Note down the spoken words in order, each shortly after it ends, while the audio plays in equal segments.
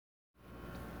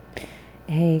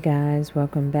Hey guys,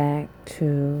 welcome back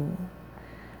to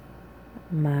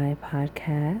my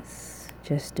podcast,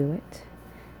 Just Do It.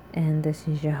 And this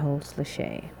is your host,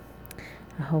 Lachey.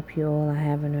 I hope you all are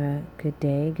having a good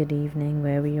day, good evening,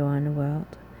 wherever you are in the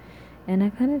world. And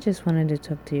I kind of just wanted to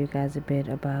talk to you guys a bit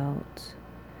about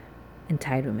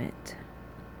entitlement.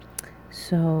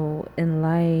 So, in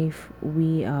life,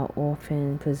 we are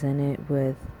often presented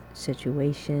with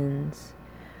situations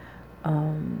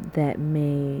that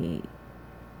may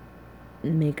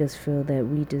make us feel that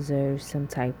we deserve some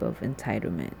type of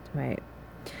entitlement, right?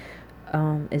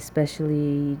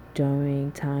 Especially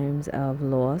during times of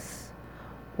loss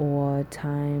or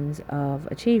times of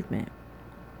achievement.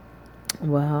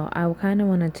 Well, I kind of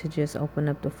wanted to just open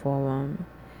up the forum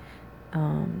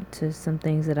to some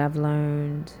things that I've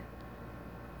learned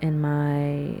in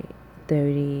my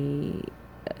 30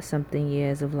 something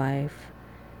years of life,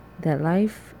 that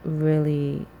life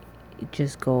really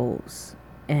just goes.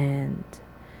 And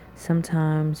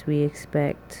sometimes we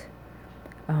expect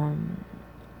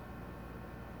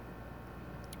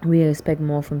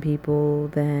more from people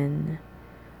than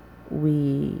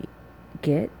we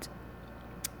get,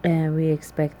 and we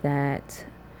expect that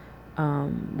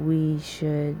we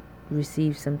should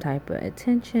receive some type of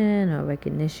attention or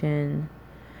recognition,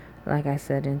 like I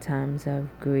said, in times of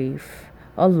grief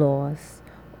or loss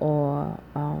or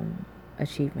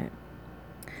achievement.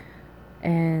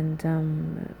 And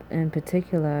in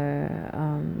particular,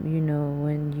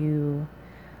 when you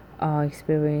are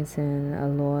experiencing a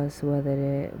loss,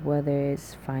 whether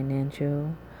it's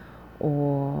financial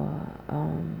or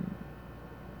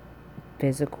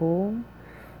physical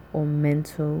or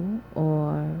mental,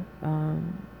 or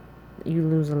you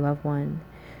lose a loved one,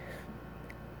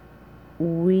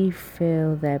 we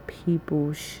feel that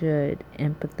people should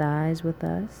empathize with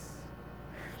us.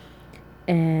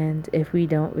 And if we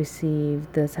don't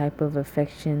receive the type of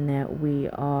affection that we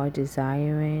are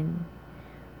desiring,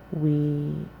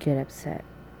 we get upset.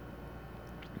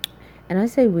 And I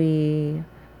say we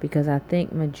because I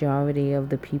think majority of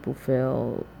the people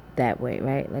feel that way,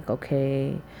 right? Like,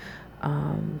 okay,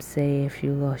 say if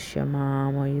you lost your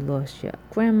mom or you lost your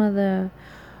grandmother,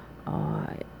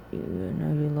 or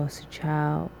you lost a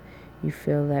child, you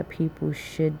feel that people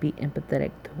should be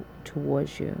empathetic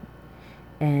towards you,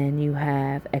 and you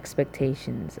have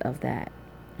expectations of that.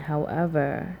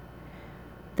 However,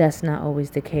 that's not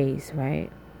always the case, right?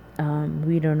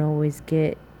 We don't always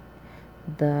get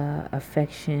the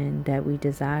affection that we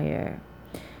desire.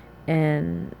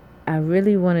 And I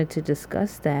really wanted to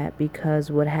discuss that because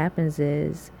what happens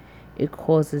is it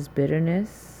causes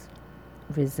bitterness,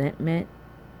 resentment,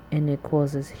 and it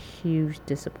causes huge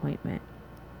disappointment.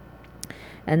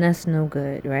 And that's no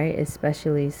good, right?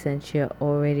 Especially since you're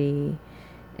already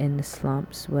in the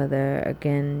slumps, whether,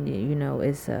 again,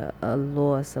 it's a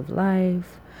loss of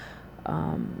life,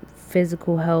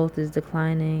 physical health is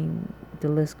declining, the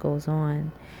list goes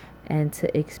on. And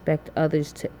to expect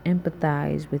others to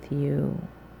empathize with you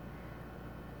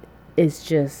is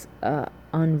just an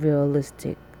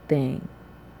unrealistic thing.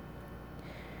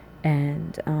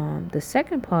 And the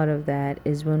second part of that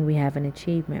is when we have an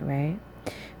achievement, right?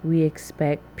 We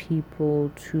expect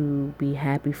people to be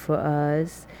happy for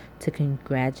us, to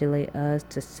congratulate us,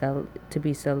 to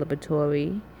be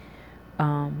celebratory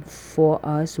for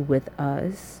us, with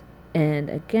us. And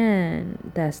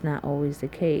again, that's not always the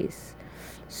case.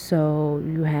 So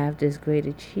you have this great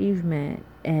achievement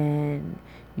and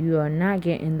you are not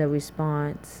getting the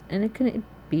response. And it can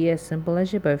be as simple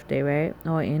as your birthday, right?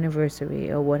 Or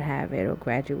anniversary or what have it, or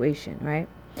graduation, right?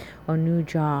 Or new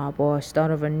job or start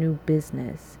of a new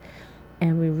business.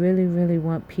 And we really, really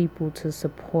want people to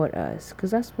support us,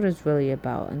 because that's what it's really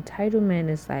about. Entitlement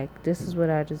is like, this is what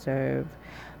I deserve.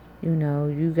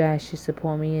 You guys should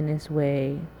support me in this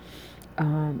way.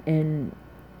 And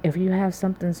if you have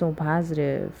something so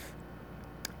positive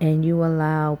and you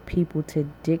allow people to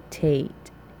dictate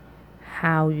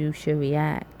how you should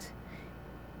react,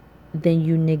 then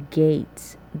you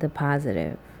negate the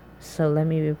positive. So let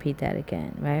me repeat that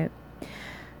again, right?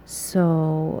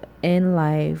 So in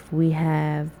life, we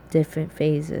have different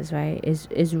phases, right?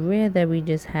 It's rare that we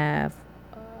just have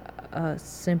a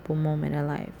simple moment in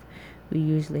life. We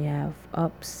usually have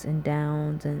ups and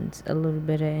downs and a little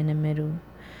bit of in the middle.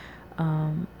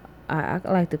 I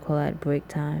like to call that break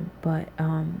time. But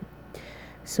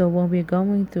so when we're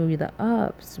going through the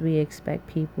ups, we expect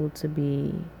people to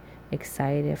be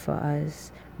excited for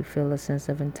us. We feel a sense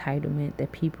of entitlement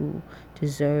that people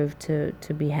deserve to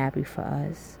be happy for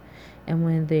us. And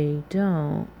when they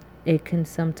don't, it can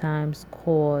sometimes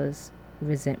cause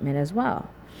resentment as well.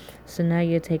 So now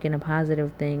you're taking a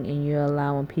positive thing and you're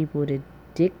allowing people to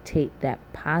dictate that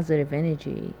positive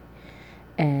energy,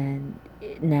 and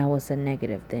now it's a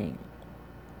negative thing.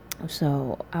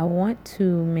 So I want to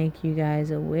make you guys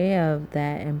aware of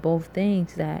that, and both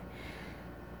things, that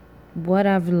what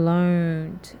I've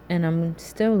learned, and I'm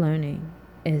still learning,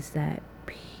 is that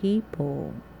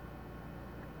people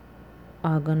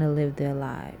are gonna live their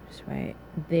lives, right?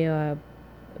 There are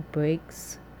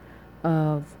breaks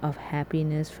of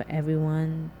happiness for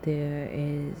everyone. There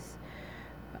is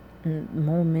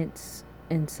moments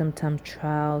and sometimes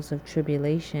trials of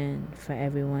tribulation for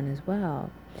everyone as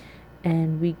well.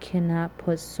 And we cannot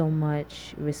put so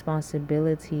much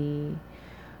responsibility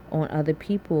on other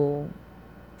people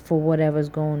for whatever's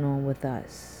going on with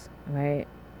us, right?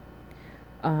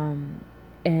 And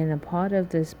a part of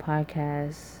this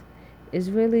podcast is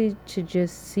really to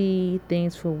just see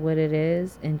things for what it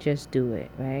is and just do it,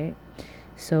 right?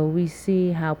 So we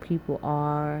see how people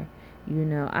are.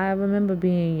 I remember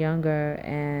being younger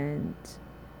and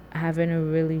having a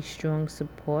really strong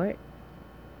support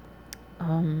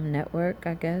network,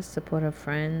 I guess, support of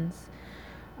friends,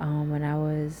 when I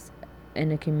was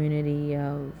in a community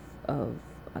of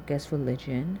I guess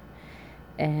religion.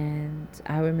 And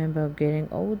I remember getting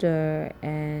older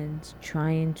and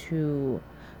trying to,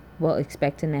 well,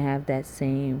 expecting to have that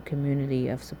same community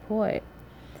of support.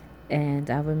 And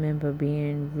I remember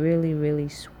being really, really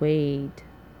swayed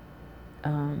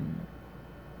um,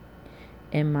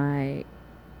 in my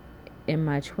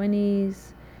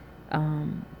 20s,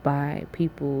 by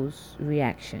people's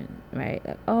reaction, right?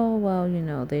 Like, oh, well,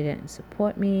 they didn't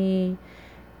support me.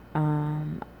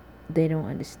 Um, they don't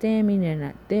understand me. They're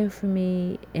not there for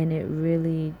me. And it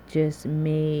really just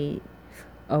made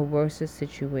a worse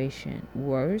situation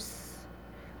worse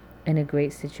and a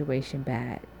great situation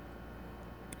bad.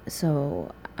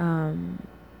 So, I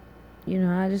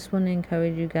just want to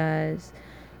encourage you guys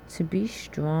to be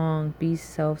strong, be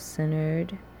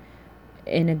self-centered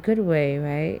in a good way,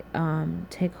 right?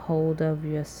 Take hold of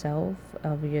yourself,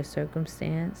 of your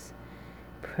circumstance.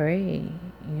 Pray,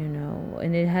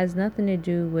 and it has nothing to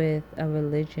do with a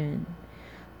religion,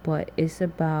 but it's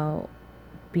about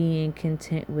being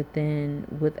content within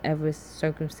whatever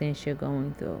circumstance you're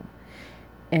going through.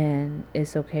 And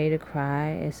it's okay to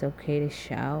cry, it's okay to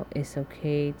shout, it's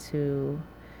okay to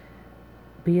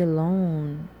be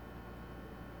alone,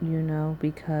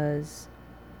 because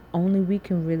only we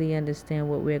can really understand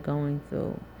what we're going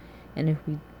through. And if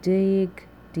we dig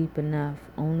deep enough,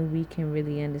 only we can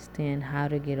really understand how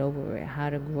to get over it, how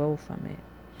to grow from it.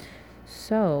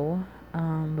 So,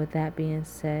 with that being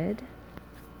said,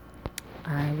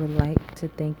 I would like to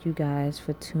thank you guys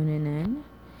for tuning in.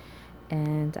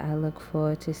 And I look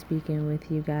forward to speaking with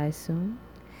you guys soon.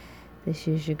 This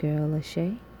is your girl,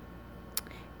 Lachey,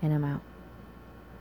 and I'm out.